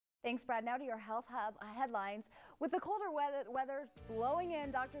Thanks, Brad. Now to your Health Hub headlines. With the colder weather blowing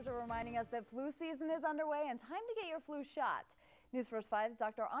in, doctors are reminding us that flu season is underway and time to get your flu shot. News First 5's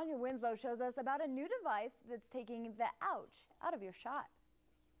Dr. Anya Winslow shows us about a new device that's taking the ouch out of your shot.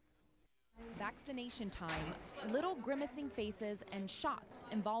 Vaccination time, little grimacing faces, and shots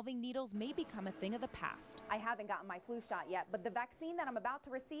involving needles may become a thing of the past. I haven't gotten my flu shot yet, but the vaccine that I'm about to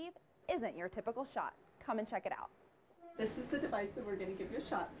receive isn't your typical shot. Come and check it out. This is the device that we're going to give you a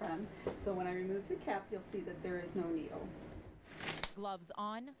shot from. So when I remove the cap, you'll see that there is no needle. Gloves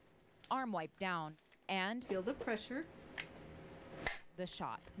on, arm wiped down, and Feel the pressure, the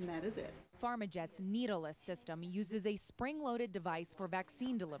shot. and that is it. PharmaJet's needleless system uses a spring-loaded device for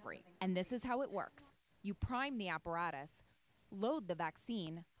vaccine delivery, and this is how it works. You prime the apparatus, load the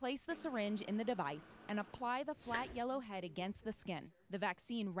vaccine, place the syringe in the device, and apply the flat yellow head against the skin. The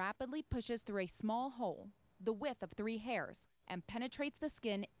vaccine rapidly pushes through a small hole, the width of 3 hairs, and penetrates the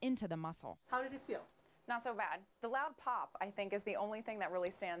skin into the muscle. How did it feel? Not so bad. The loud pop, I think, is the only thing that really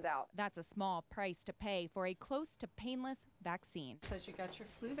stands out. That's a small price to pay for a close to painless vaccine. It says you got your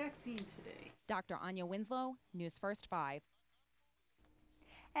flu vaccine today. Dr. Anya Winslow, News First 5.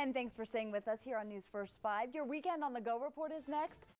 And thanks for staying with us here on News First 5. Your Weekend on the Go report is next.